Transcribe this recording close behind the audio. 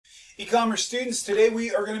E-commerce students, today we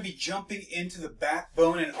are going to be jumping into the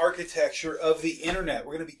backbone and architecture of the internet.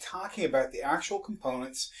 We're going to be talking about the actual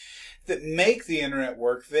components that make the internet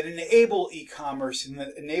work, that enable e-commerce, and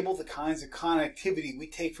that enable the kinds of connectivity we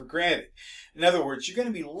take for granted. In other words, you're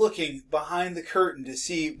going to be looking behind the curtain to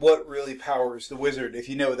see what really powers the wizard, if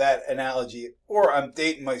you know that analogy. Or I'm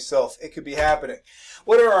dating myself, it could be happening.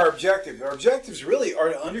 What are our objectives? Our objectives really are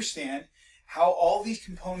to understand how all these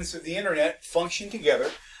components of the internet function together,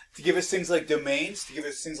 to give us things like domains, to give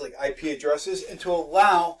us things like IP addresses, and to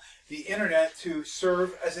allow the internet to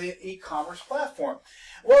serve as an e-commerce platform.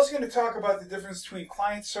 We're also going to talk about the difference between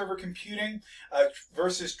client-server computing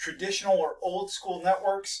versus traditional or old-school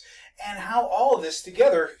networks, and how all of this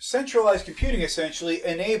together, centralized computing essentially,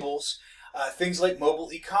 enables things like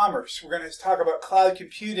mobile e-commerce. We're going to talk about cloud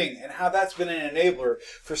computing and how that's been an enabler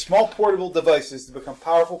for small portable devices to become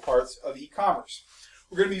powerful parts of e-commerce.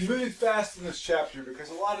 We're going to be moving fast in this chapter because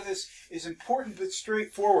a lot of this is important but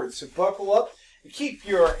straightforward. So buckle up and keep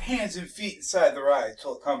your hands and feet inside the ride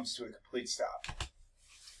until it comes to a complete stop.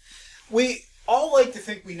 We all like to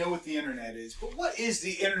think we know what the internet is, but what is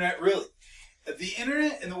the internet really? The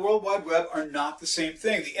internet and the World Wide Web are not the same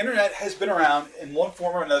thing. The internet has been around in one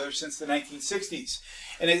form or another since the 1960s.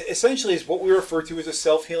 And it essentially is what we refer to as a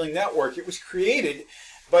self-healing network. It was created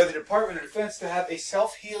by the Department of Defense to have a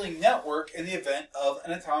self-healing network in the event of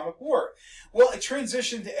an atomic war. Well, it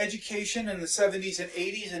transitioned to education in the 70s and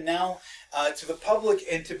 80s, and now to the public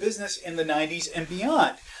and to business in the 90s and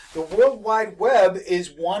beyond. The World Wide Web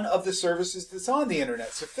is one of the services that's on the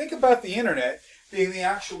internet. So think about the internet being the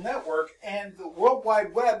actual network, and the World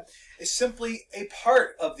Wide Web is simply a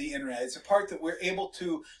part of the internet. It's a part that we're able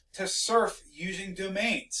to surf using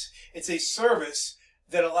domains. It's a service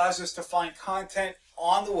that allows us to find content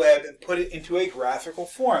on the web and put it into a graphical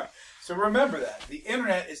form. So remember that. The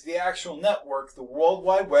internet is the actual network. The World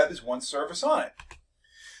Wide Web is one service on it.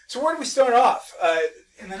 So where do we start off?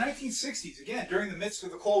 In the 1960s, again, during the midst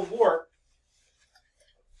of the Cold War,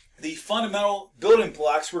 the fundamental building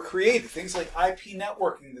blocks were created. Things like IP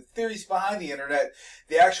networking, the theories behind the internet,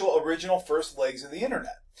 the actual original first legs of the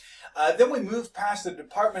internet. Then we moved past the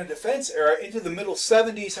Department of Defense era into the middle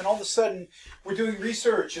 70s, and all of a sudden we're doing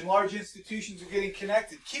research and large institutions are getting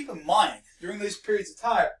connected. Keep in mind, during these periods of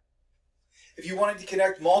time, if you wanted to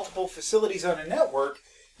connect multiple facilities on a network,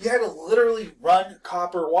 you had to literally run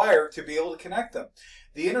copper wire to be able to connect them.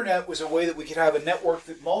 The internet was a way that we could have a network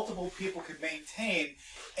that multiple people could maintain,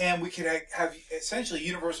 and we could have essentially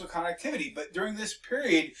universal connectivity. But during this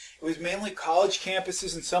period, it was mainly college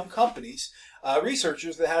campuses and some companies,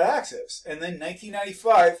 researchers that had access. And then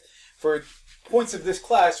 1995, for points of this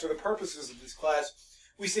class, for the purposes of this class,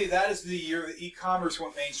 we say that is the year that e-commerce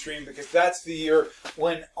went mainstream, because that's the year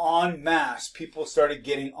when en masse people started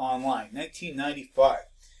getting online. 1995.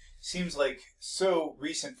 Seems like so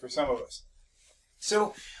recent for some of us.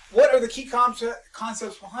 So what are the key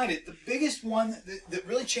concepts behind it? The biggest one that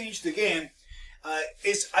really changed the game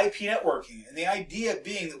is IP networking. And the idea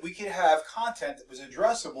being that we could have content that was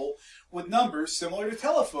addressable with numbers similar to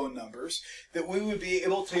telephone numbers, that we would be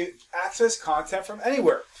able to access content from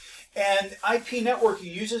anywhere. And IP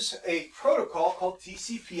networking uses a protocol called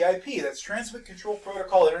TCP/IP. That's Transmit Control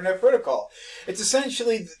Protocol, Internet Protocol. It's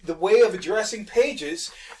essentially the way of addressing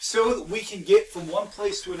pages so that we can get from one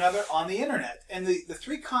place to another on the internet. And the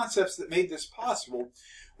three concepts that made this possible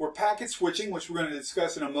were packet switching, which we're going to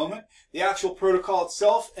discuss in a moment, the actual protocol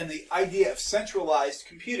itself, and the idea of centralized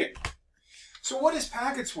computing. So what is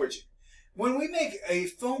packet switching? When we make a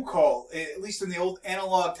phone call, at least in the old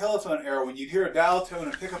analog telephone era, when you'd hear a dial tone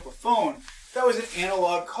and pick up a phone, that was an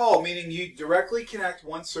analog call, meaning you directly connect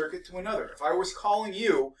one circuit to another. If I was calling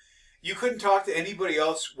you, you couldn't talk to anybody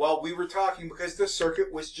else while we were talking because the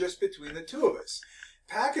circuit was just between the two of us.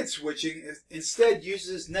 Packet switching instead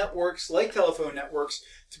uses networks like telephone networks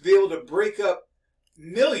to be able to break up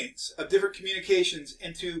millions of different communications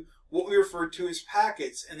into what we refer to as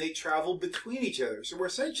packets, and they travel between each other. So we're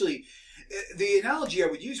essentially, the analogy I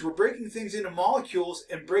would use, we're breaking things into molecules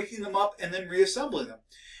and breaking them up and then reassembling them.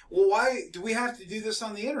 Well, why do we have to do this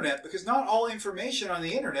on the internet? Because not all information on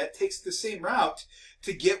the internet takes the same route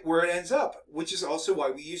to get where it ends up, which is also why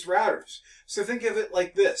we use routers. So think of it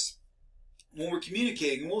like this. When we're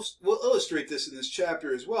communicating, and we'll illustrate this in this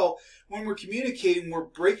chapter as well, when we're communicating, we're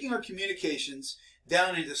breaking our communications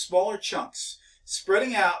down into smaller chunks,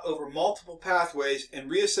 spreading out over multiple pathways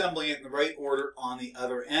and reassembling it in the right order on the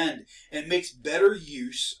other end. And it makes better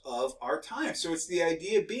use of our time. So it's the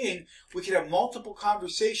idea being we can have multiple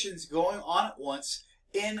conversations going on at once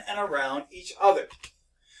in and around each other.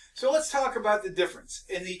 So let's talk about the difference.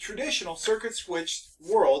 In the traditional circuit switched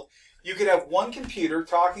world, You could have one computer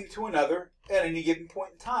talking to another at any given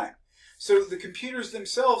point in time. So the computers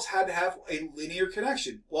themselves had to have a linear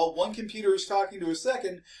connection. While one computer is talking to a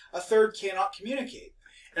second, a third cannot communicate.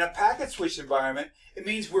 In a packet switch environment, it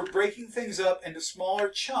means we're breaking things up into smaller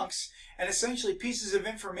chunks, and essentially pieces of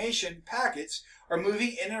information, packets, are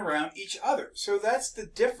moving in and around each other. So that's the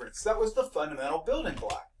difference. That was the fundamental building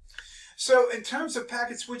block. So in terms of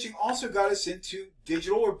packet switching, also got us into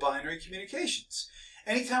digital or binary communications.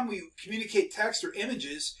 Anytime we communicate text or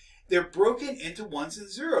images, they're broken into ones and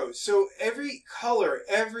zeros. So every color,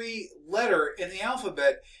 every letter in the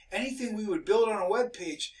alphabet, anything we would build on a web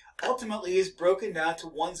page, ultimately is broken down to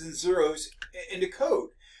ones and zeros into code.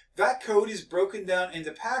 That code is broken down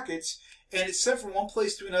into packets, and it's sent from one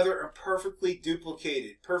place to another and perfectly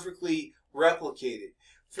duplicated, perfectly replicated.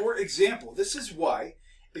 For example, this is why,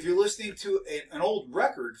 if you're listening to an old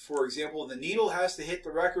record, for example, the needle has to hit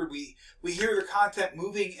the record, we hear the content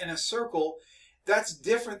moving in a circle. That's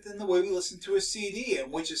different than the way we listen to a CD,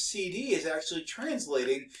 in which a CD is actually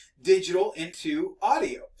translating digital into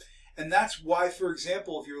audio. And that's why, for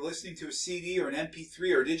example, if you're listening to a CD or an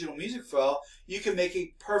MP3 or a digital music file, you can make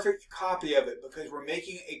a perfect copy of it because we're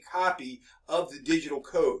making a copy of the digital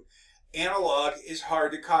code. Analog is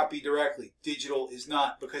hard to copy directly. Digital is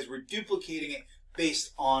not, because we're duplicating it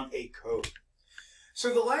based on a code.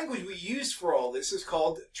 So the language we use for all this is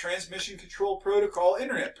called Transmission Control Protocol,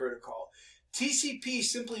 Internet Protocol. TCP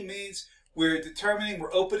simply means we're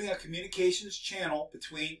opening a communications channel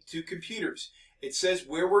between two computers. It says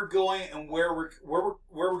where we're going and where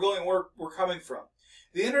we're coming from.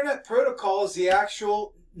 The Internet Protocol is the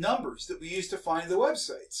actual numbers that we use to find the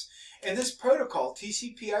websites. And this protocol,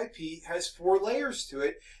 TCP/IP, has 4 layers to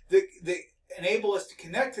it that enable us to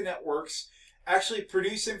connect to networks, actually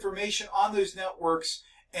produce information on those networks,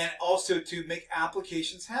 and also to make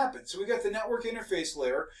applications happen. So we got the network interface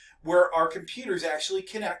layer where our computers actually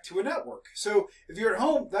connect to a network. So if you're at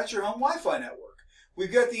home, that's your home Wi-Fi network.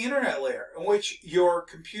 We've got the internet layer in which your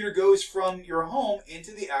computer goes from your home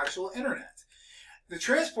into the actual internet. The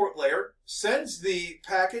transport layer sends the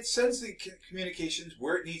packets, sends the communications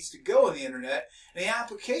where it needs to go on the internet. And the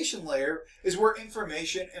application layer is where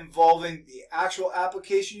information involving the actual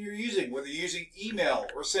application you're using, whether you're using email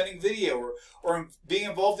or sending video or being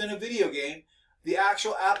involved in a video game, the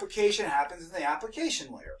actual application happens in the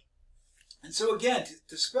application layer. And so again,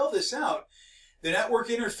 to spell this out, the network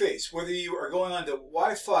interface, whether you are going onto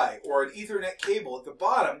Wi-Fi or an Ethernet cable at the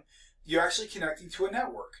bottom, you're actually connecting to a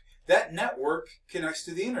network. That network connects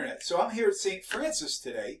to the internet. So I'm here at St. Francis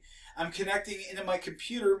today. I'm connecting into my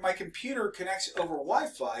computer. My computer connects over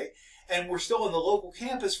Wi-Fi, and we're still on the local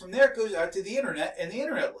campus. From there, it goes out to the internet and the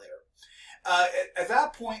internet layer. At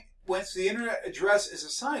that point, once the internet address is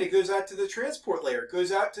assigned, it goes out to the transport layer. It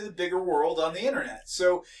goes out to the bigger world on the internet.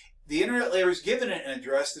 So the internet layer is given it an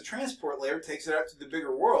address. The transport layer takes it out to the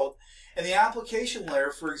bigger world. And the application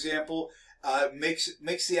layer, for example,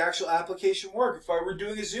 makes the actual application work. If I were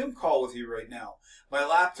doing a Zoom call with you right now, my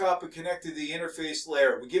laptop would connect to the interface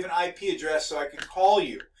layer. We give an IP address so I can call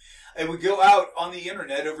you. It would go out on the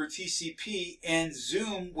internet over TCP, and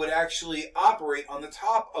Zoom would actually operate on the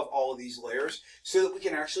top of all of these layers so that we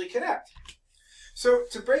can actually connect. So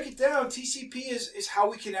to break it down, TCP is how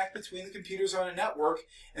we connect between the computers on a network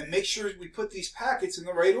and make sure we put these packets in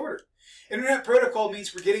the right order. Internet Protocol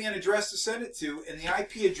means we're getting an address to send it to, and the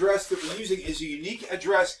IP address that we're using is a unique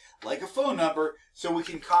address, like a phone number, so we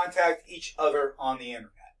can contact each other on the internet.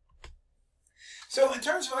 So in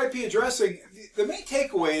terms of IP addressing, the main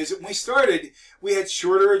takeaway is that when we started, we had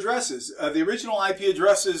shorter addresses. The original IP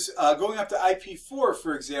addresses going up to IP4,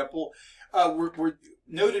 for example, were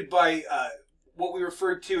noted by what we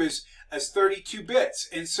referred to as 32 bits.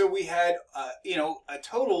 And so we had a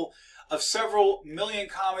total of several million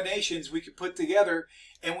combinations we could put together,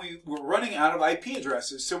 and we were running out of IP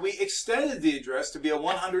addresses. So we extended the address to be a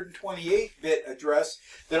 128-bit address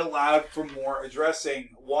that allowed for more addressing,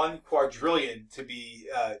 1 quadrillion to be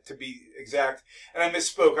exact. And I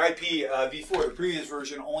misspoke. IPv4, the previous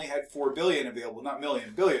version, only had 4 billion available, not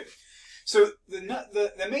million, billion. So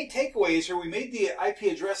the main takeaway is here we made the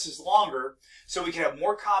IP addresses longer so we can have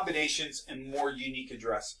more combinations and more unique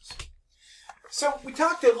addresses. So we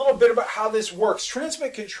talked a little bit about how this works.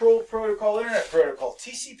 Transmit Control Protocol, Internet Protocol,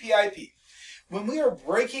 TCP/IP. When we are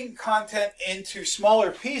breaking content into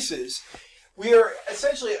smaller pieces, we are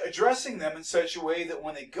essentially addressing them in such a way that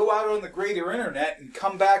when they go out on the greater internet and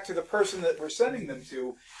come back to the person that we're sending them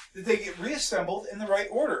to, that they get reassembled in the right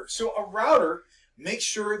order. So a router makes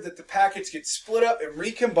sure that the packets get split up and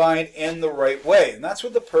recombined in the right way. And that's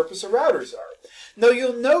what the purpose of routers are. Now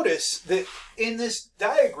you'll notice that in this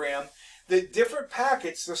diagram, the different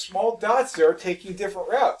packets, the small dots there, are taking different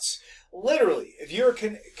routes. Literally, if you're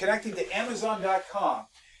connecting to Amazon.com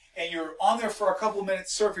and you're on there for a couple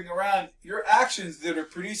minutes surfing around, your actions that are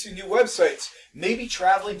producing new websites may be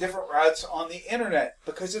traveling different routes on the internet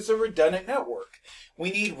because it's a redundant network. We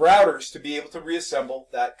need routers to be able to reassemble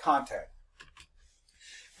that content.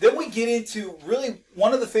 Then we get into really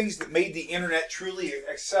one of the things that made the internet truly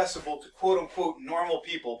accessible to quote-unquote normal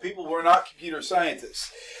people, people who are not computer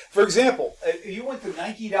scientists. For example, if you went to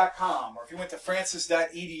Nike.com or if you went to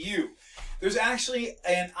Francis.edu, there's actually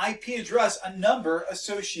an IP address, a number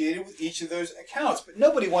associated with each of those accounts. But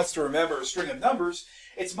nobody wants to remember a string of numbers.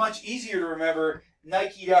 It's much easier to remember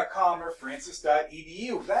Nike.com or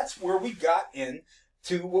Francis.edu. That's where we got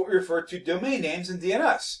into what we refer to domain names and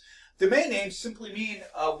DNS. Domain names simply mean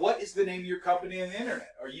what is the name of your company on the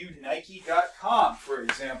internet. Are you Nike.com, for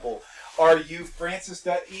example? Are you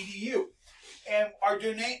Francis.edu? And our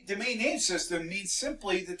domain name system means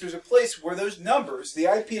simply that there's a place where those numbers, the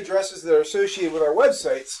IP addresses that are associated with our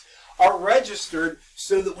websites, are registered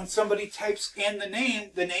so that when somebody types in the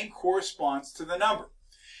name corresponds to the number.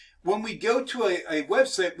 When we go to a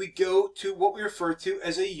website, we go to what we refer to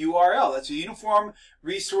as a URL. That's a Uniform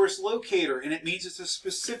Resource Locator, and it means it's a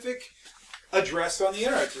specific address on the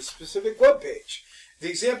internet. It's a specific web page. The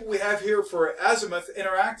example we have here for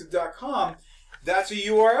azimuth-interactive.com, that's a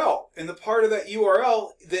URL, and the part of that URL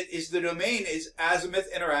that is the domain is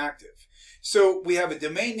Azimuth Interactive. So we have a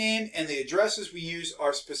domain name, and the addresses we use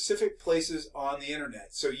are specific places on the internet.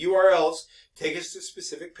 So URLs take us to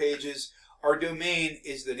specific pages. Our domain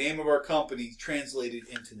is the name of our company translated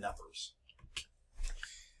into numbers.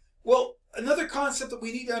 Well, another concept that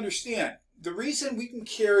we need to understand, the reason we can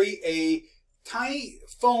carry a tiny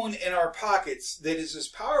phone in our pockets that is as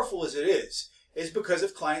powerful as it is because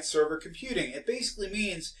of client-server computing. It basically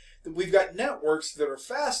means that we've got networks that are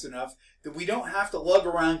fast enough that we don't have to lug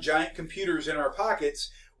around giant computers in our pockets.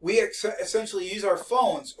 We essentially use our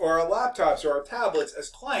phones or our laptops or our tablets as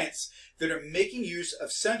clients that are making use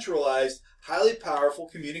of centralized, highly powerful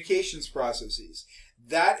communications processes.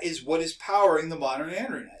 That is what is powering the modern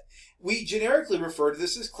internet. We generically refer to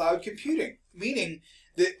this as cloud computing, meaning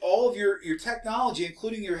that all of your technology,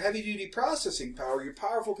 including your heavy-duty processing power, your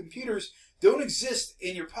powerful computers, don't exist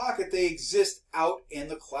in your pocket. They exist out in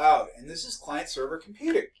the cloud, and this is client-server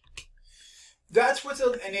computing. That's what's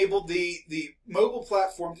enabled the mobile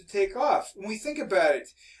platform to take off. When we think about it,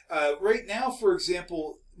 right now, for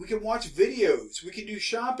example, we can watch videos, we can do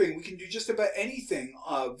shopping, we can do just about anything,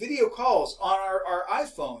 video calls on our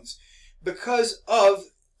iPhones because of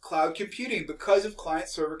cloud computing, because of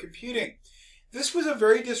client-server computing. This was a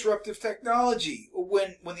very disruptive technology.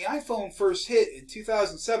 When the iPhone first hit in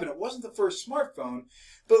 2007, it wasn't the first smartphone,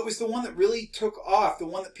 but it was the one that really took off, the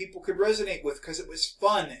one that people could resonate with because it was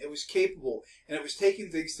fun, it was capable, and it was taking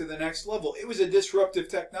things to the next level. It was a disruptive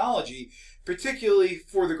technology, particularly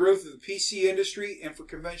for the growth of the PC industry and for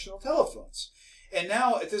conventional telephones. And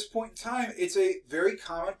now, at this point in time, it's a very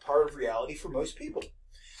common part of reality for most people.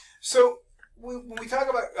 So, when we talk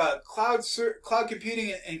about cloud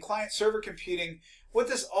computing and client-server computing, what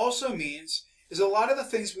this also means is a lot of the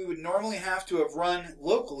things we would normally have to have run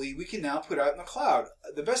locally, we can now put out in the cloud.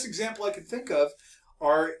 The best example I can think of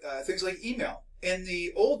are things like email. In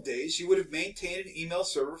the old days, you would have maintained an email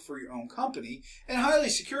server for your own company, and highly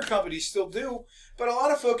secure companies still do, but a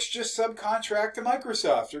lot of folks just subcontract to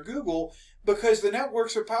Microsoft or Google because the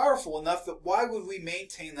networks are powerful enough that why would we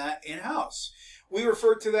maintain that in-house? We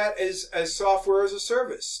refer to that as software as a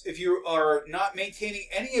service. If you are not maintaining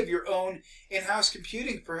any of your own in-house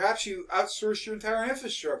computing, perhaps you outsource your entire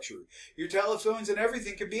infrastructure. Your telephones and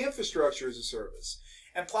everything can be infrastructure as a service.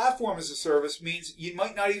 And platform as a service means you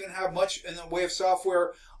might not even have much in the way of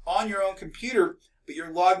software on your own computer, but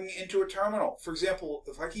you're logging into a terminal. For example,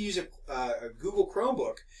 if I can use a Google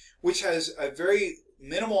Chromebook, which has a very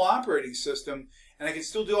minimal operating system, and I can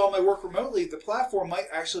still do all my work remotely, the platform might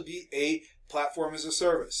actually be a platform as a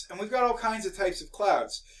service. And we've got all kinds of types of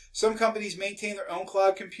clouds. Some companies maintain their own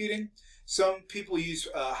cloud computing. Some people use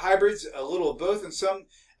hybrids, a little of both, and some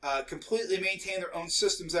completely maintain their own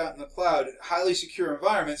systems out in the cloud. Highly secure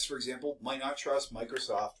environments, for example, might not trust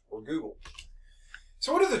Microsoft or Google.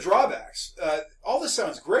 So what are the drawbacks? All this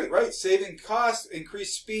sounds great, right? Saving costs,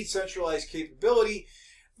 increased speed, centralized capability.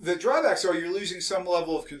 The drawbacks are you're losing some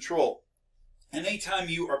level of control. And anytime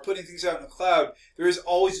you are putting things out in the cloud, there is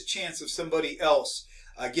always a chance of somebody else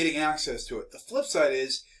getting access to it. The flip side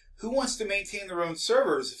is, who wants to maintain their own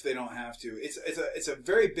servers if they don't have to? It's a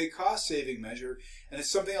very big cost-saving measure, and it's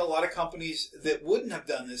something a lot of companies that wouldn't have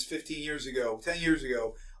done this 15 years ago, 10 years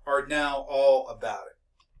ago, are now all about it.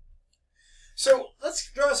 So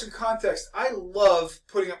let's draw some context. I love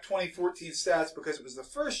putting up 2014 stats because it was the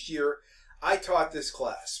first year I taught this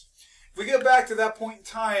class. If we go back to that point in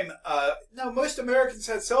time, no, most Americans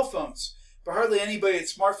had cell phones, but hardly anybody had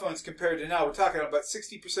smartphones compared to now. We're talking about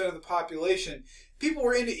 60% of the population. People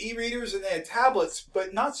were into e-readers and they had tablets,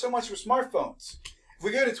 but not so much with smartphones. If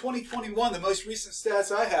we go to 2021, the most recent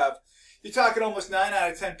stats I have, you're talking almost 9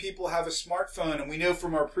 out of 10 people have a smartphone, and we know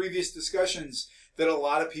from our previous discussions that a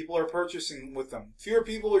lot of people are purchasing with them. Fewer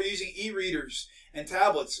people are using e-readers and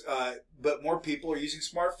tablets, but more people are using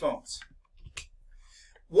smartphones.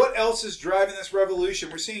 What else is driving this revolution?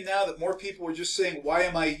 We're seeing now that more people are just saying, why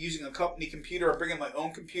am I using a company computer? I'm bringing my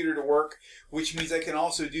own computer to work, which means I can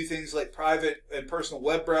also do things like private and personal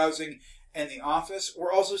web browsing and the office.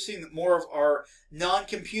 We're also seeing that more of our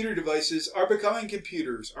non-computer devices are becoming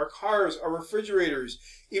computers. Our cars, our refrigerators,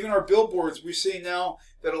 even our billboards. We're seeing now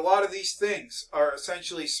that a lot of these things are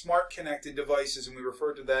essentially smart connected devices, and we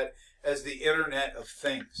refer to that as the Internet of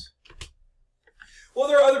Things. Well,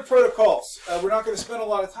 there are other protocols we're not going to spend a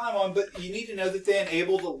lot of time on, but you need to know that they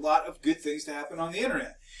enabled a lot of good things to happen on the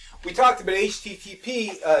Internet. We talked about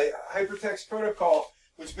HTTP, Hypertext Protocol,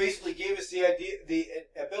 which basically gave us the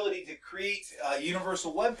ability to create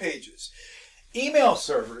universal web pages. Email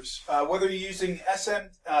servers, whether you're using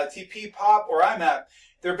SMTP, POP, or IMAP,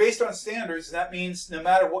 they're based on standards, and that means no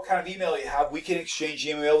matter what kind of email you have, we can exchange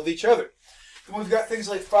email with each other. Then we've got things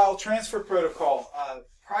like file transfer protocol.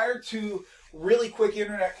 Prior to really quick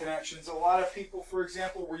internet connections, a lot of people, for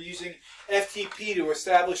example, were using FTP to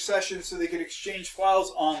establish sessions so they could exchange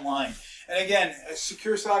files online. And again, a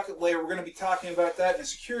secure socket layer, we're going to be talking about that in a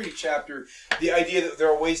security chapter, the idea that there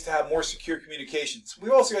are ways to have more secure communications.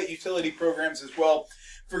 We've also got utility programs as well.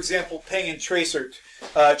 For example, ping and tracer,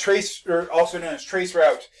 also known as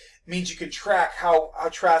traceroute, means you can track how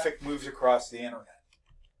traffic moves across the internet.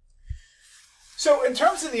 So in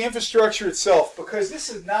terms of the infrastructure itself, because this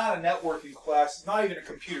is not a networking class, it's not even a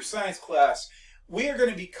computer science class, we are going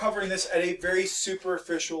to be covering this at a very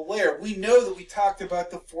superficial layer. We know that we talked about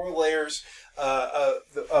the 4 layers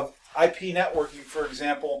of IP networking, for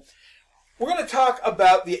example. We're going to talk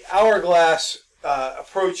about the hourglass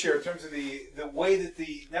approach here in terms of the way that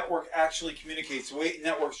the network actually communicates, the way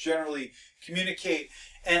networks generally communicate,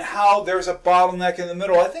 and how there's a bottleneck in the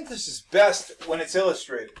middle. I think this is best when it's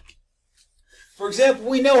illustrated. For example,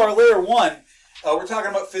 we know our layer 1, we're talking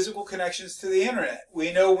about physical connections to the internet.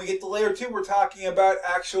 We know when we get to layer 2, we're talking about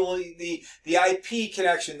actually the IP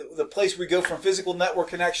connection, the place we go from physical network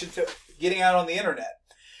connection to getting out on the internet.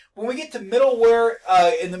 When we get to middleware,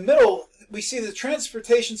 in the middle, we see the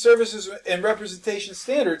transportation services and representation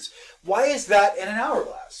standards. Why is that in an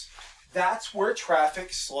hourglass? That's where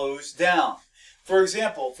traffic slows down. For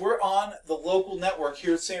example, if we're on the local network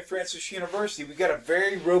here at St. Francis University, we've got a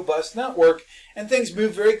very robust network and things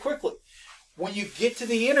move very quickly. When you get to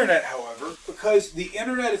the internet, however, because the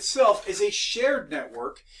internet itself is a shared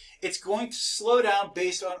network, it's going to slow down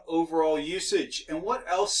based on overall usage. And what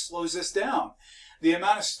else slows us down? The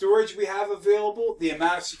amount of storage we have available, the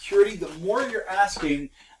amount of security, the more you're asking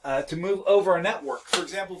to move over a network. For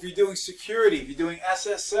example, if you're doing security, if you're doing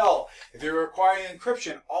SSL, if you're requiring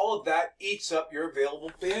encryption, all of that eats up your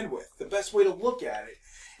available bandwidth. The best way to look at it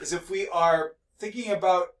is if we are thinking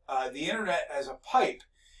about the internet as a pipe,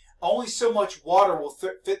 only so much water will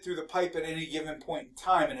fit through the pipe at any given point in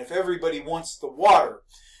time. And if everybody wants the water,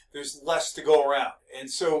 there's less to go around. And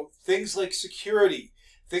so things like security,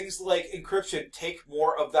 things like encryption take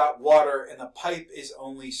more of that water, and the pipe is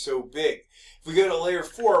only so big. If we go to layer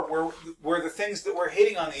 4, where the things that we're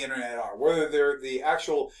hitting on the internet are, whether they're the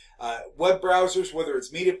actual web browsers, whether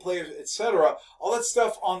it's media players, etc., all that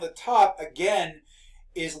stuff on the top, again,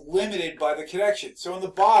 is limited by the connection. So on the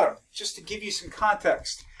bottom, just to give you some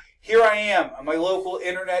context, here I am on my local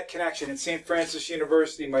internet connection at St. Francis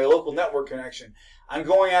University, my local network connection. I'm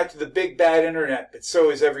going out to the big bad internet, but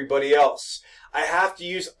so is everybody else. I have to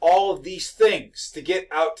use all of these things to get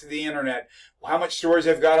out to the internet. How much storage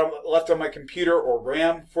I've got left on my computer, or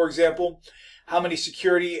RAM, for example. How many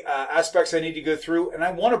security aspects I need to go through. And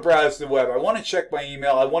I want to browse the web. I want to check my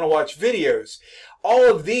email. I want to watch videos. All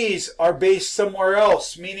of these are based somewhere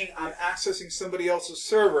else, meaning I'm accessing somebody else's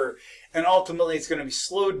server. And ultimately, it's going to be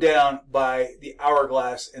slowed down by the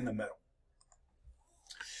hourglass in the middle.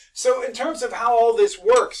 So in terms of how all this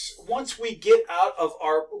works, once we get out of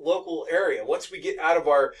our local area, once we get out of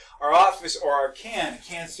our office or our CAN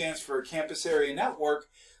stands for Campus Area Network,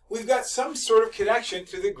 we've got some sort of connection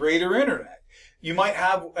to the greater internet. You might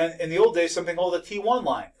have, in the old days, something called a T1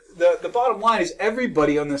 line. The bottom line is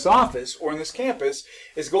everybody on this office or on this campus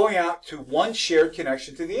is going out to one shared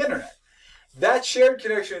connection to the internet. That shared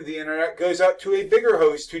connection to the internet goes out to a bigger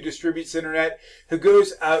host who distributes internet, who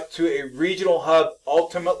goes out to a regional hub,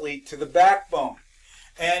 ultimately to the backbone.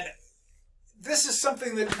 And this is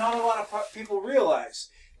something that not a lot of people realize,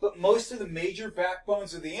 but most of the major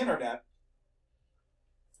backbones of the internet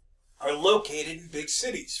are located in big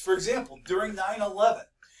cities. For example, during 9/11,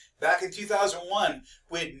 back in 2001,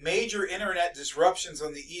 we had major internet disruptions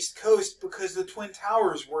on the East Coast because the Twin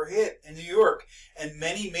Towers were hit in New York, and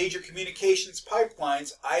many major communications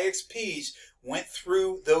pipelines, IXPs, went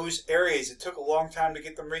through those areas. It took a long time to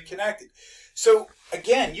get them reconnected. So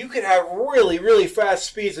again, you could have really, really fast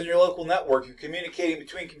speeds on your local network. You're communicating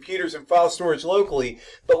between computers and file storage locally,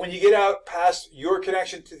 but when you get out past your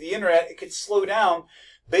connection to the internet, it could slow down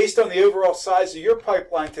based on the overall size of your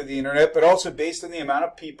pipeline to the internet, but also based on the amount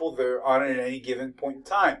of people that are on it at any given point in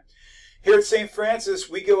time. Here at St. Francis,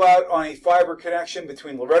 we go out on a fiber connection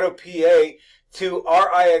between Loretto, PA, to our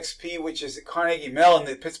IXP, which is at Carnegie Mellon,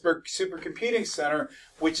 the Pittsburgh Supercomputing Center,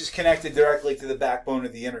 which is connected directly to the backbone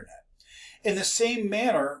of the internet. In the same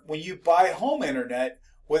manner, when you buy home internet,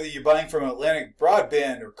 whether you're buying from Atlantic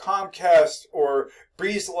Broadband or Comcast or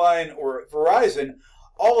BreezeLine or Verizon,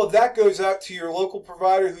 all of that goes out to your local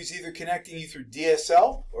provider who's either connecting you through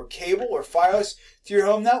DSL or cable or Fios to your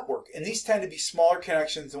home network. And these tend to be smaller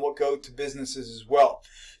connections than what go to businesses as well.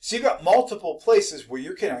 So you've got multiple places where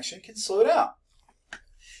your connection can slow down.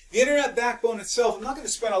 The internet backbone itself, I'm not going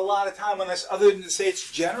to spend a lot of time on this other than to say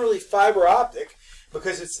it's generally fiber optic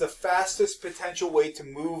because it's the fastest potential way to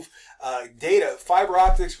move data. Fiber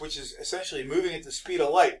optics, which is essentially moving at the speed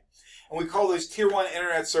of light. And we call those Tier 1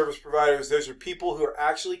 internet service providers. Those are people who are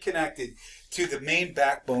actually connected to the main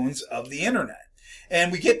backbones of the internet.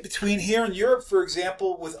 And we get between here and Europe, for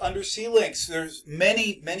example, with undersea links. There's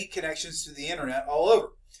many, many connections to the internet all over.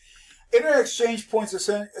 Internet exchange points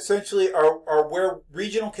essentially are where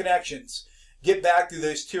regional connections get back to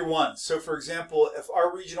those Tier 1s. So, for example, if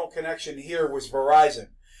our regional connection here was Verizon,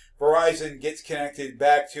 Verizon gets connected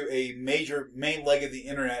back to a major main leg of the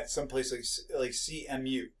internet, someplace like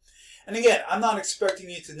CMU. And again, I'm not expecting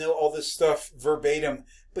you to know all this stuff verbatim,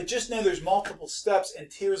 but just know there's multiple steps and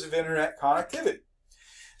tiers of internet connectivity.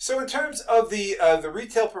 So in terms of the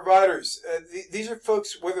retail providers, these are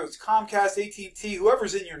folks, whether it's Comcast, AT&T,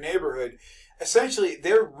 whoever's in your neighborhood, essentially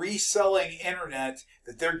they're reselling internet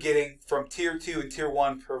that they're getting from Tier 2 and Tier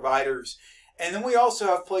 1 providers. And then we also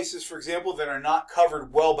have places, for example, that are not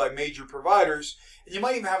covered well by major providers. And you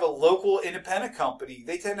might even have a local independent company.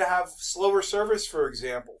 They tend to have slower service, for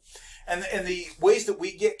example. And the ways that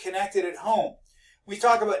we get connected at home. We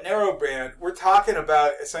talk about narrowband. We're talking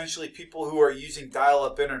about essentially people who are using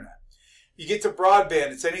dial-up internet. You get to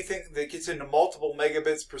broadband. It's anything that gets into multiple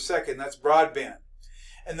megabits per second. That's broadband.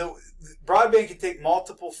 And the broadband can take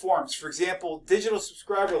multiple forms. For example, digital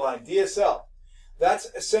subscriber line, DSL. That's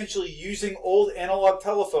essentially using old analog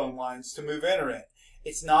telephone lines to move internet.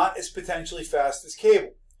 It's not as potentially fast as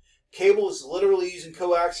cable. Cable is literally using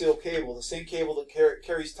coaxial cable, the same cable that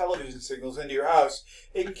carries television signals into your house.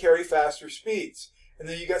 It can carry faster speeds. And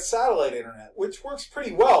then you got satellite internet, which works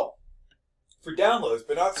pretty well for downloads,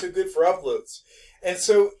 but not so good for uploads. And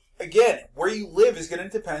so, again, where you live is going to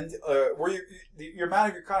depend, your amount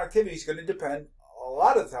of your connectivity is going to depend a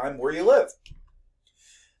lot of the time where you live.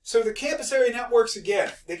 So the campus area networks,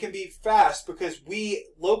 again, they can be fast because we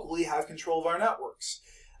locally have control of our networks.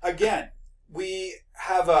 Again, we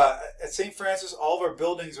have, at St. Francis, all of our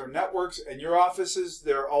buildings are networks, and your offices,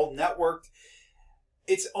 they're all networked.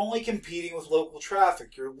 It's only competing with local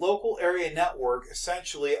traffic. Your local area network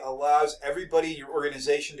essentially allows everybody in your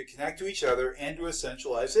organization to connect to each other and to a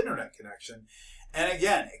centralized internet connection. And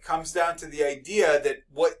again, it comes down to the idea that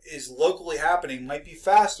what is locally happening might be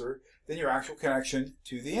faster than your actual connection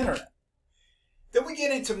to the internet. Then we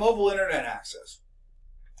get into mobile internet access.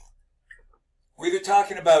 We're either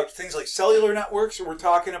talking about things like cellular networks or we're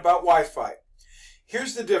talking about Wi-Fi.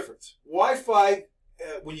 Here's the difference. Wi-Fi,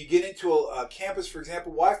 when you get into a campus, for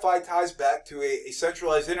example, Wi-Fi ties back to a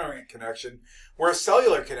centralized internet connection where a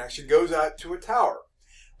cellular connection goes out to a tower.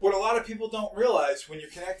 What a lot of people don't realize when you're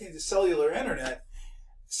connecting to cellular internet,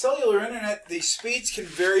 the speeds can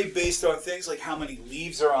vary based on things like how many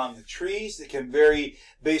leaves are on the trees. It can vary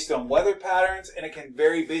based on weather patterns, and it can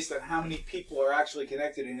vary based on how many people are actually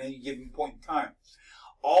connected at any given point in time.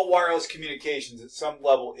 All wireless communications at some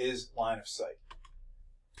level is line of sight.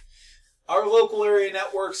 Our local area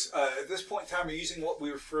networks at this point in time are using what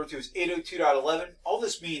we refer to as 802.11. All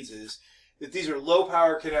this means is that these are low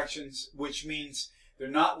power connections, which means they're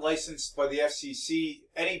not licensed by the FCC.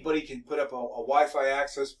 Anybody can put up a Wi-Fi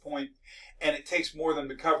access point, and it takes more than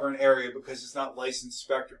to cover an area because it's not licensed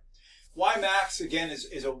spectrum. WiMAX, again,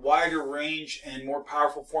 is a wider range and more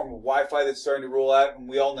powerful form of Wi-Fi that's starting to roll out, and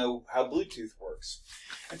we all know how Bluetooth works.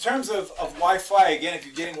 In terms of Wi-Fi, again, if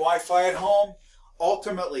you're getting Wi-Fi at home,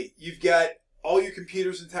 ultimately, you've got all your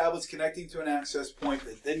computers and tablets connecting to an access point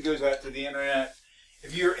that then goes out to the internet.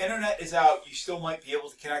 If your internet is out, you still might be able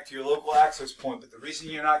to connect to your local access point, but the reason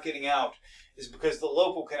you're not getting out is because the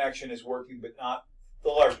local connection is working, but not the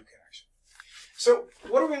larger connection. So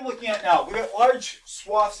what are we looking at now? We've got large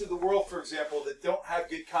swaths of the world, for example, that don't have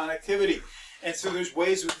good connectivity. And so there's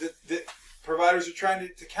ways that providers are trying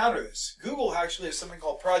to counter this. Google actually has something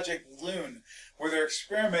called Project Loon, where they're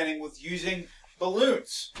experimenting with using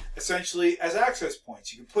balloons, essentially as access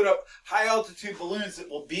points. You can put up high-altitude balloons that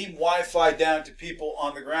will beam Wi-Fi down to people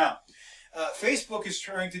on the ground. Facebook is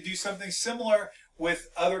trying to do something similar with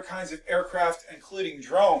other kinds of aircraft, including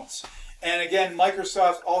drones. And again,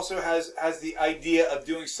 Microsoft also has the idea of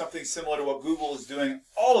doing something similar to what Google is doing.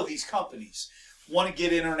 All of these companies want to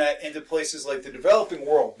get internet into places like the developing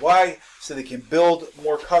world. Why? So they can build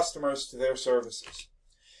more customers to their services.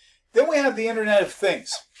 Then we have the Internet of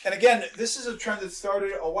Things. And again, this is a trend that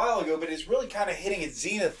started a while ago, but is really kind of hitting its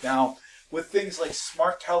zenith now with things like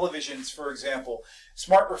smart televisions, for example,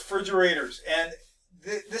 smart refrigerators. And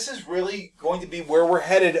this is really going to be where we're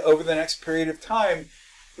headed over the next period of time.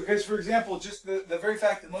 Because, for example, just the very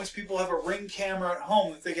fact that most people have a Ring camera at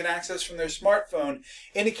home that they can access from their smartphone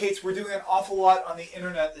indicates we're doing an awful lot on the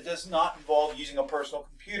internet that does not involve using a personal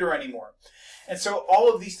computer anymore. And so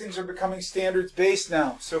all of these things are becoming standards-based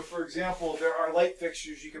now. So, for example, there are light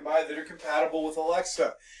fixtures you can buy that are compatible with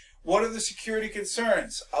Alexa. What are the security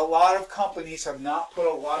concerns? A lot of companies have not put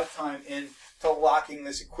a lot of time into locking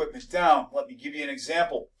this equipment down. Let me give you an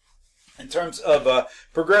example. In terms of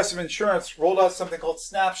Progressive Insurance, rolled out something called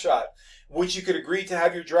Snapshot, which you could agree to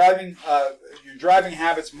have your driving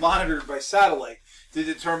habits monitored by satellite to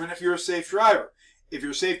determine if you're a safe driver. If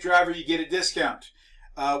you're a safe driver, you get a discount.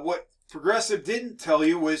 What Progressive didn't tell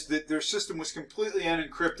you was that their system was completely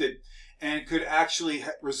unencrypted and could actually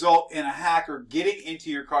result in a hacker getting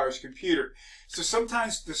into your car's computer. So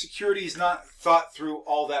sometimes the security is not thought through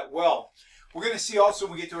all that well. We're going to see also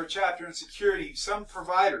when we get to our chapter on security, some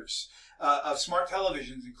providers of smart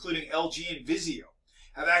televisions, including LG and Vizio,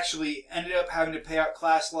 have actually ended up having to pay out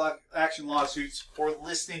class action lawsuits for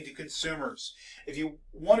listening to consumers. If you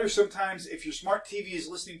wonder sometimes if your smart TV is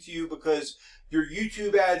listening to you because your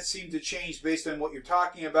YouTube ads seem to change based on what you're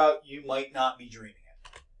talking about, you might not be dreaming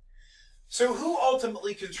it. So who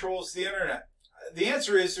ultimately controls the internet? The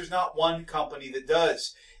answer is there's not one company that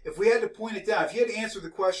does. If we had to point it down, if you had to answer the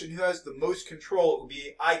question who has the most control, it would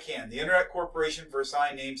be ICANN, the Internet Corporation for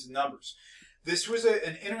Assigned Names and Numbers. This was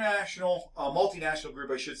an international, multinational group,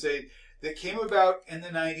 I should say, that came about in the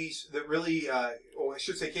 90s that really, or I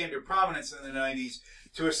should say came to prominence in the 90s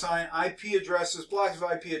to assign IP addresses, blocks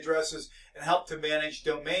of IP addresses, and help to manage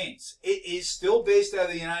domains. It is still based out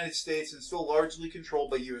of the United States and still largely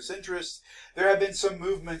controlled by U.S. interests. There have been some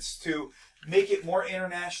movements to make it more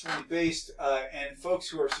internationally based, and folks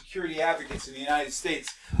who are security advocates in the United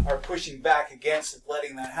States are pushing back against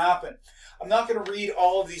letting that happen. I'm not going to read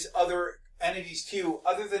all of these other entities to you,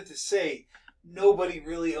 other than to say nobody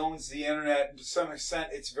really owns the internet, and to some extent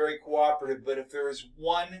it's very cooperative, but if there is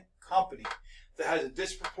one company that has a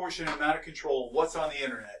disproportionate amount of control of what's on the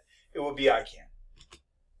internet, it would be ICANN.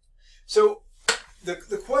 So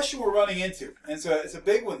the question we're running into, and it's a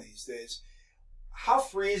big one these days, how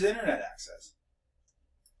free is internet access?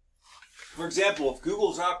 For example, if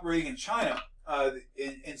Google's operating in China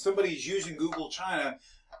and somebody's using Google China,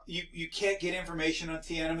 you can't get information on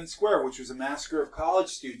Tiananmen Square, which was a massacre of college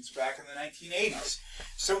students back in the 1980s.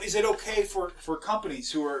 So is it okay for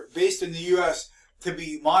companies who are based in the U.S. to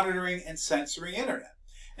be monitoring and censoring internet?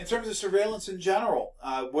 In terms of surveillance in general,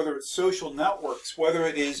 whether it's social networks, whether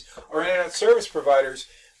it is our internet service providers,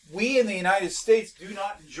 we in the United States do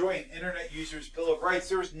not enjoy an internet user's Bill of Rights.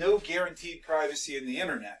 There is no guaranteed privacy in the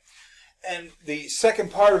internet. And the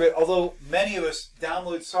second part of it, although many of us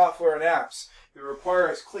download software and apps that require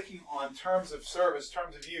us clicking on terms of service,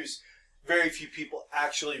 terms of use, very few people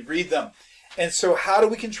actually read them. And so how do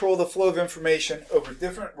we control the flow of information over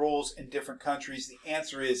different rules in different countries? The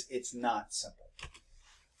answer is it's not simple.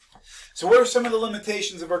 So what are some of the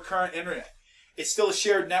limitations of our current internet? It's still a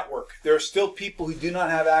shared network. There are still people who do not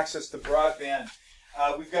have access to broadband.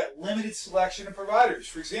 We've got limited selection of providers.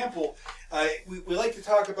 For example, we like to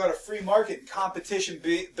talk about a free market and competition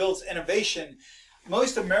builds innovation.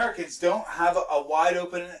 Most Americans don't have a wide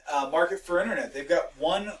open market for internet. They've got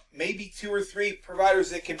one, maybe two or three providers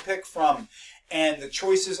they can pick from, and the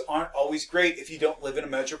choices aren't always great if you don't live in a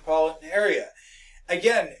metropolitan area.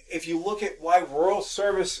 Again, if you look at why rural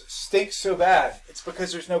service stinks so bad, it's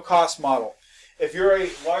because there's no cost model. If you're a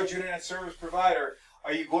large internet service provider,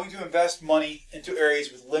 are you going to invest money into areas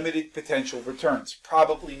with limited potential returns?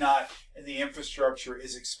 Probably not, and the infrastructure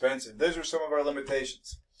is expensive. Those are some of our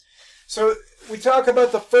limitations. So we talk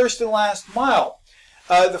about the first and last mile.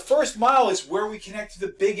 The first mile is where we connect to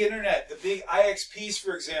the big internet, the big IXPs,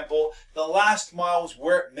 for example. The last mile is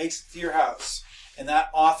where it makes it to your house. And that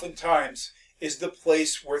oftentimes is the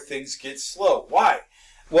place where things get slow. Why?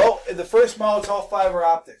 Well, in the first mile, it's all fiber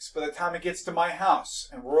optics. By the time it gets to my house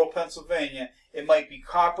in rural Pennsylvania, it might be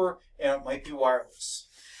copper and it might be wireless.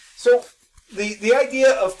 So the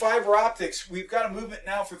idea of fiber optics, we've got a movement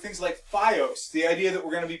now for things like Fios, the idea that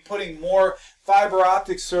we're going to be putting more fiber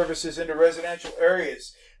optic services into residential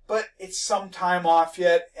areas. But it's some time off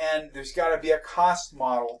yet, and there's got to be a cost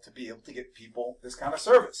model to be able to get people this kind of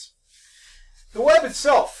service. The web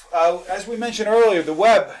itself, as we mentioned earlier, the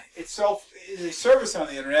web itself is a service on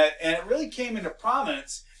the internet, and it really came into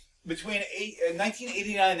prominence between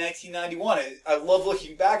 1989 and 1991. I love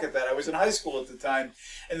looking back at that. I was in high school at the time,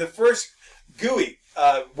 and the first GUI,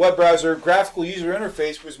 web browser graphical user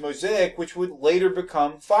interface, was Mosaic, which would later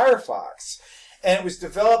become Firefox. And it was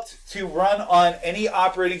developed to run on any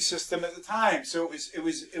operating system at the time, so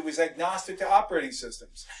it was agnostic to operating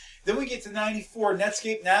systems. Then we get to 94,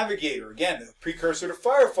 Netscape Navigator, again, the precursor to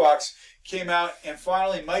Firefox, came out, and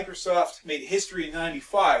finally Microsoft made history in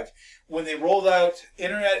 95 when they rolled out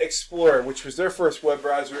Internet Explorer, which was their first web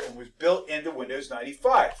browser and was built into Windows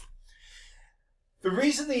 95. The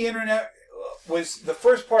reason the internet was the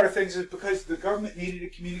first part of things is because the government needed a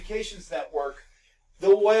communications network.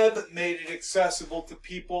 The web made it accessible to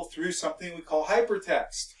people through something we call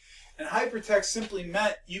hypertext. And hypertext simply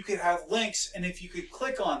meant you could have links, and if you could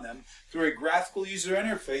click on them through a graphical user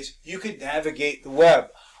interface, you could navigate the web.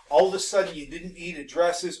 All of a sudden, you didn't need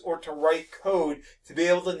addresses or to write code to be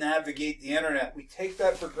able to navigate the internet. We take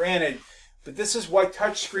that for granted, but this is why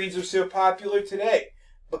touchscreens are so popular today,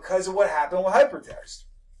 because of what happened with hypertext.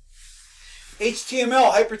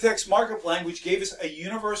 HTML, Hypertext Markup Language, gave us a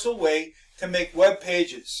universal way to make web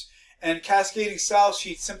pages. And cascading style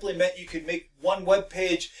sheets simply meant you could make one web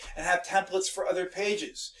page and have templates for other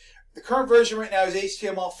pages. The current version right now is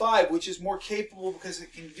HTML5, which is more capable because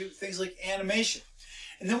it can do things like animation.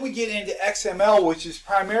 And then we get into XML, which is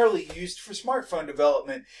primarily used for smartphone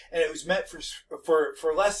development, and it was meant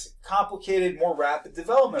for less complicated, more rapid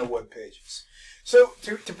development of web pages. So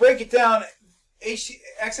to break it down,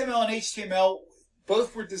 XML and HTML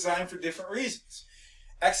both were designed for different reasons.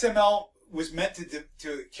 XML was meant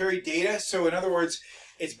to carry data. So in other words,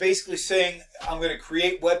 it's basically saying I'm going to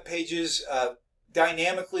create web pages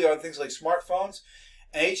dynamically on things like smartphones.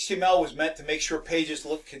 And HTML was meant to make sure pages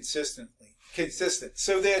look consistent.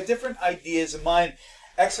 So they had different ideas in mind.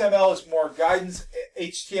 XML is more guidance.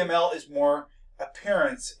 HTML is more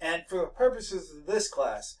appearance. And for the purposes of this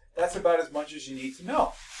class, that's about as much as you need to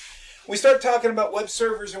know. We start talking about web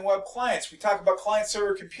servers and web clients. We talk about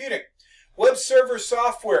client-server computing. Web server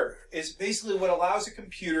software is basically what allows a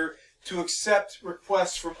computer to accept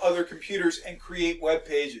requests from other computers and create web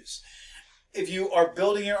pages. If you are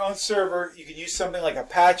building your own server, you can use something like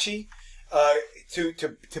Apache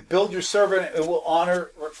to build your server, and it will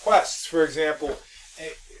honor requests. For example,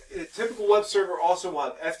 a typical web server also will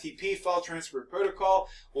have FTP, file transfer protocol,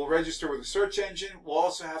 will register with a search engine, will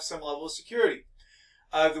also have some level of security.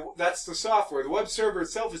 That's the software. The web server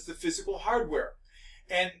itself is the physical hardware.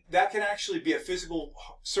 And that can actually be a physical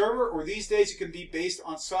server, or these days it can be based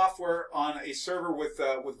on software on a server with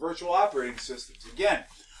virtual operating systems. Again,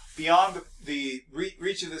 beyond the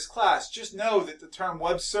reach of this class, just know that the term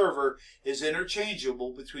web server is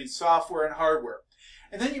interchangeable between software and hardware.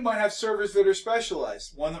 And then you might have servers that are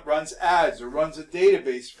specialized, one that runs ads or runs a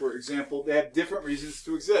database, for example. They have different reasons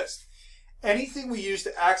to exist. Anything we use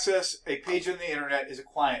to access a page on the internet is a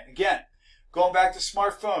client. Again, going back to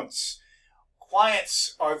smartphones,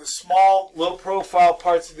 clients are the small, low-profile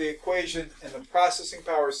parts of the equation, and the processing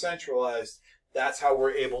power is centralized. That's how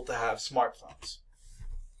we're able to have smartphones.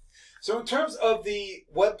 So in terms of the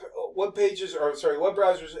web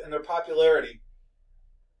browsers and their popularity,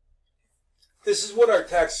 this is what our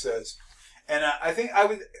text says. And I think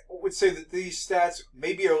I would say that these stats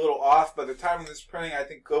maybe are a little off. By the time of this printing, I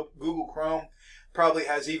think Google Chrome probably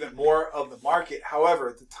has even more of the market. However,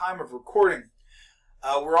 at the time of recording,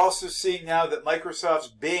 we're also seeing now that Microsoft's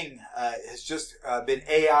Bing has just been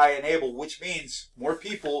AI enabled, which means more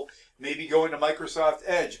people may be going to Microsoft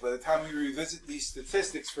Edge. By the time we revisit these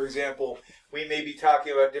statistics, for example, we may be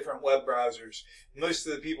talking about different web browsers. Most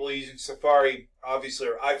of the people using Safari obviously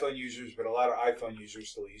are iPhone users, but a lot of iPhone users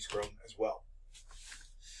still use Chrome as well.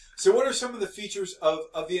 So what are some of the features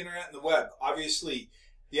of the internet and the web? Obviously,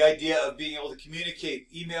 the idea of being able to communicate,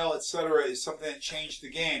 email, etc. is something that changed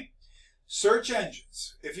the game. Search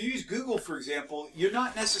engines. If you use Google, for example, you're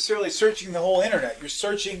not necessarily searching the whole internet. You're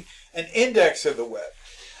searching an index of the web.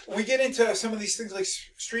 We get into some of these things like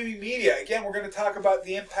streaming media. Again, we're going to talk about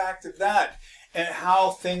the impact of that and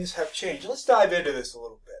how things have changed. Let's dive into this a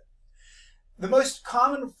little bit. The most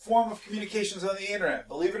common form of communications on the internet,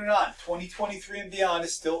 believe it or not, 2023 and beyond,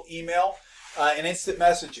 is still email and instant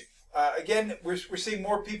messaging. Again, we're seeing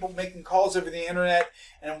more people making calls over the internet,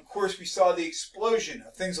 and of course we saw the explosion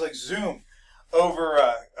of things like Zoom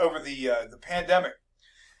over the pandemic.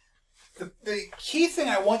 The key thing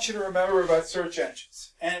I want you to remember about search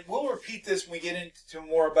engines, and we'll repeat this when we get into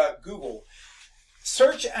more about Google,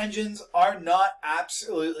 search engines are not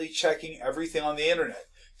absolutely checking everything on the internet.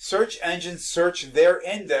 Search engines search their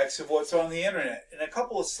index of what's on the internet. In a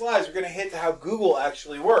couple of slides, we're going to hit how Google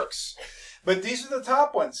actually works. But these are the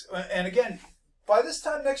top ones. And again, by this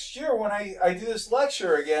time next year, when I do this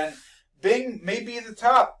lecture again, Bing may be at the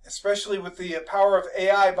top, especially with the power of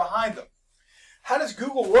AI behind them. How does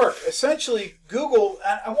Google work? Essentially, Google,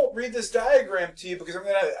 and I won't read this diagram to you because I'm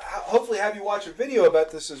going to hopefully have you watch a video about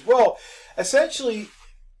this as well. Essentially,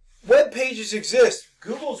 web pages exist.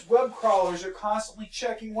 Google's web crawlers are constantly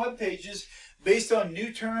checking web pages based on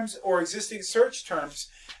new terms or existing search terms,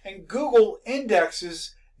 and Google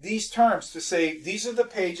indexes these terms to say these are the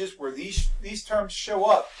pages where these terms show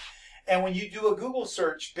up. And when you do a Google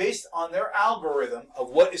search based on their algorithm of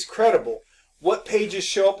what is credible, what pages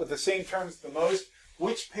show up with the same terms the most,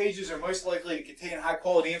 which pages are most likely to contain high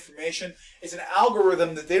quality information, it's an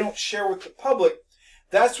algorithm that they don't share with the public.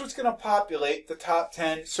 That's what's going to populate the top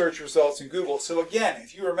 10 search results in Google. So again,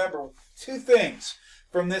 if you remember two things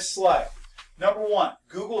from this slide. Number one,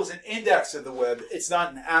 Google is an index of the web. It's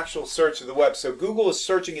not an actual search of the web. So Google is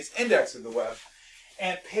searching its index of the web.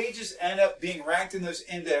 And pages end up being ranked in those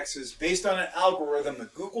indexes based on an algorithm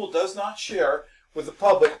that Google does not share with the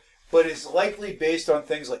public, but is likely based on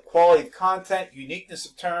things like quality of content, uniqueness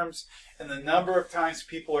of terms, and the number of times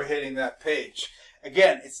people are hitting that page.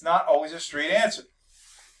 Again, it's not always a straight answer.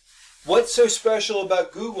 What's so special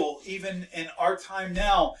about Google, even in our time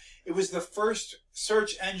now, it was the first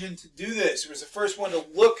search engine to do this. It was the first one to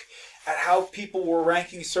look at how people were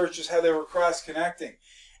ranking searches, how they were cross-connecting.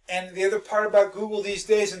 And the other part about Google these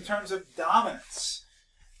days in terms of dominance,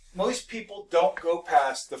 most people don't go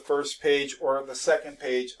past the first page or the second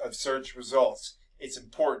page of search results. It's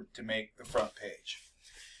important to make the front page.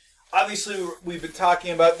 Obviously, we've been talking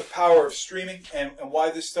about the power of streaming and why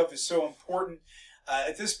this stuff is so important.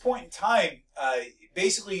 At this point in time,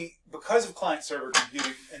 basically because of client-server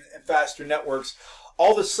computing and faster networks,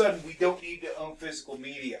 all of a sudden we don't need to own physical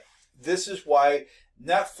media. This is why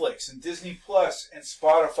Netflix and Disney Plus and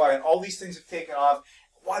Spotify and all these things have taken off,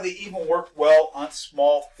 why they even work well on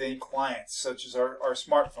small, thin clients, such as our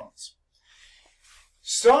smartphones.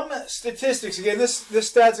 Some statistics, again, this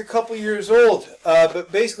stat's a couple years old, but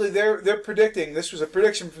basically they're predicting, this was a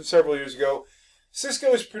prediction from several years ago, Cisco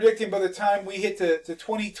is predicting by the time we hit to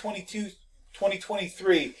 2022,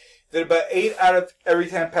 2023, that about 8 out of every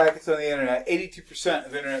 10 packets on the internet, 82%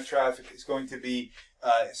 of internet traffic is going to be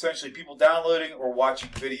essentially people downloading or watching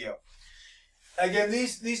video. Again,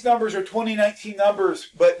 these numbers are 2019 numbers,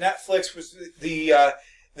 but Netflix was the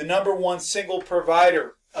number one single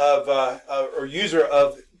provider of or user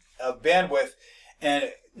of bandwidth,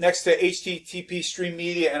 and next to HTTP stream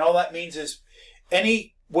media, and all that means is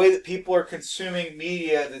any way that people are consuming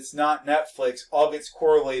media that's not Netflix all gets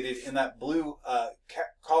correlated in that blue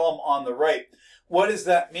column on the right. What does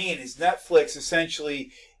that mean? Is Netflix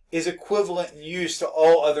essentially is equivalent in use to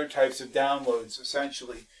all other types of downloads,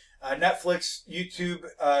 essentially. Netflix, YouTube,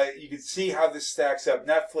 you can see how this stacks up.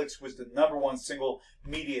 Netflix was the number one single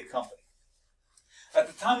media company. At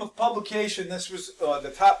the time of publication, this was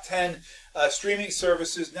the top 10 streaming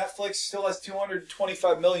services. Netflix still has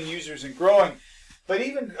 225 million users and growing. But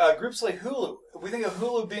even groups like Hulu, if we think of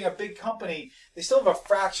Hulu being a big company, they still have a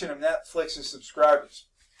fraction of Netflix's subscribers.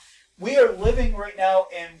 We are living right now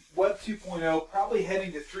in Web 2.0, probably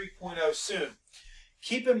heading to 3.0 soon.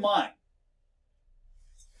 Keep in mind,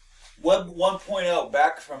 Web 1.0,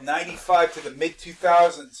 back from 95 to the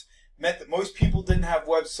mid-2000s, meant that most people didn't have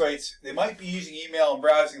websites. They might be using email and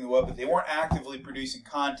browsing the web, but they weren't actively producing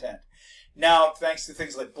content. Now, thanks to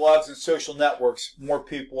things like blogs and social networks, more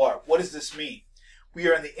people are. What does this mean? We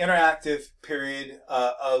are in the interactive period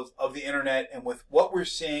of the internet, and with what we're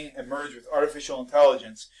seeing emerge with artificial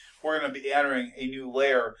intelligence, we're going to be entering a new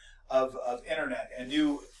layer of internet, a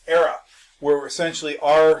new era, where essentially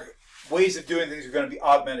our ways of doing things are going to be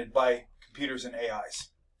augmented by computers and AIs.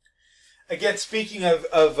 Again, speaking of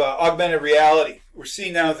augmented reality, we're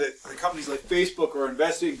seeing now that the companies like Facebook are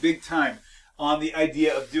investing big time on the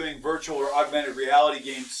idea of doing virtual or augmented reality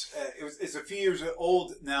games. It's a few years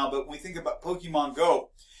old now, but when we think about Pokemon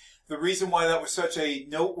Go, the reason why that was such a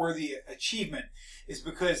noteworthy achievement is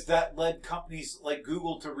because that led companies like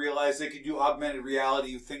Google to realize they could do augmented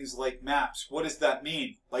reality with things like maps. What does that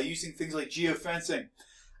mean? By using things like geofencing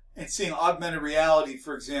and seeing augmented reality,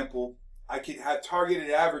 for example, I could have targeted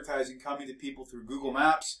advertising coming to people through Google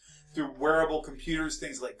Maps, through wearable computers,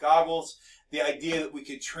 things like goggles. The idea that we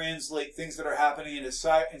could translate things that are happening in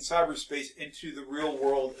cyberspace into the real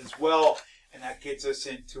world as well, and that gets us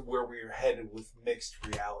into where we are headed with mixed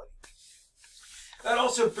reality. That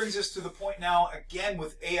also brings us to the point now, again,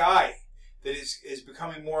 with AI, that is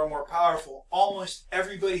becoming more and more powerful. Almost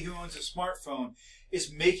everybody who owns a smartphone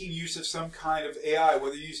is making use of some kind of AI,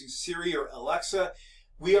 whether you're using Siri or Alexa.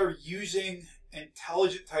 We are using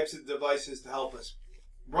intelligent types of devices to help us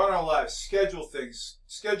run our lives, schedule things,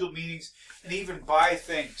 schedule meetings, and even buy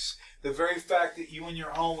things. The very fact that you in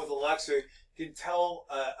your home with Alexa can tell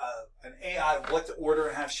an AI what to order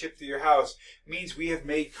and have shipped to your house means we have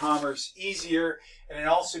made commerce easier, and it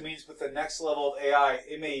also means with the next level of AI,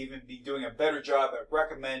 it may even be doing a better job at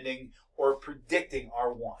recommending or predicting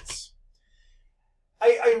our wants.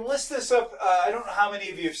 I list this up, I don't know how many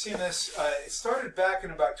of you have seen this. It started back in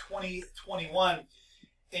about 2021.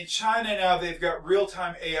 In China now, they've got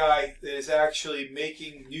real-time AI that is actually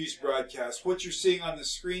making news broadcasts. What you're seeing on the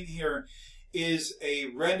screen here is a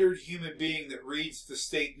rendered human being that reads the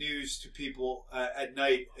state news to people at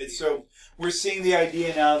night. And so we're seeing the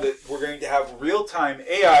idea now that we're going to have real-time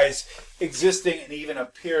AIs existing and even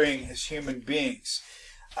appearing as human beings.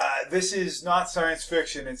 This is not science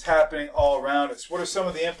fiction. It's happening all around us. What are some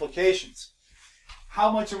of the implications? How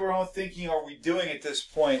much of our own thinking are we doing at this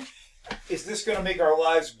point? Is this going to make our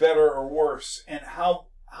lives better or worse? And how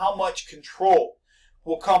much control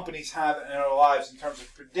will companies have in our lives in terms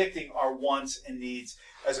of predicting our wants and needs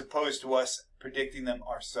as opposed to us predicting them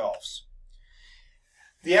ourselves?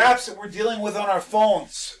 The apps that we're dealing with on our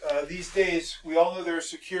phones these days, we all know there are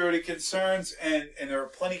security concerns and there are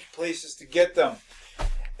plenty of places to get them.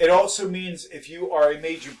 It also means if you are a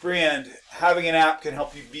major brand, having an app can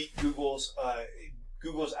help you beat Google's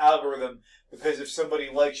algorithm, because if somebody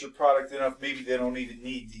likes your product enough, maybe they don't even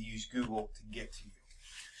need to use Google to get to you.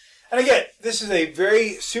 And again, this is a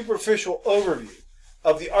very superficial overview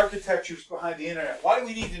of the architectures behind the internet. Why do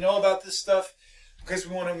we need to know about this stuff? Because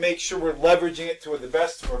we want to make sure we're leveraging it to the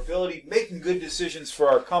best of our ability, making good decisions for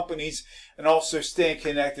our companies, and also staying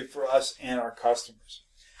connected for us and our customers.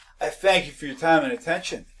 I thank you for your time and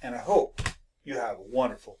attention, and I hope you have a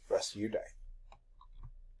wonderful rest of your day.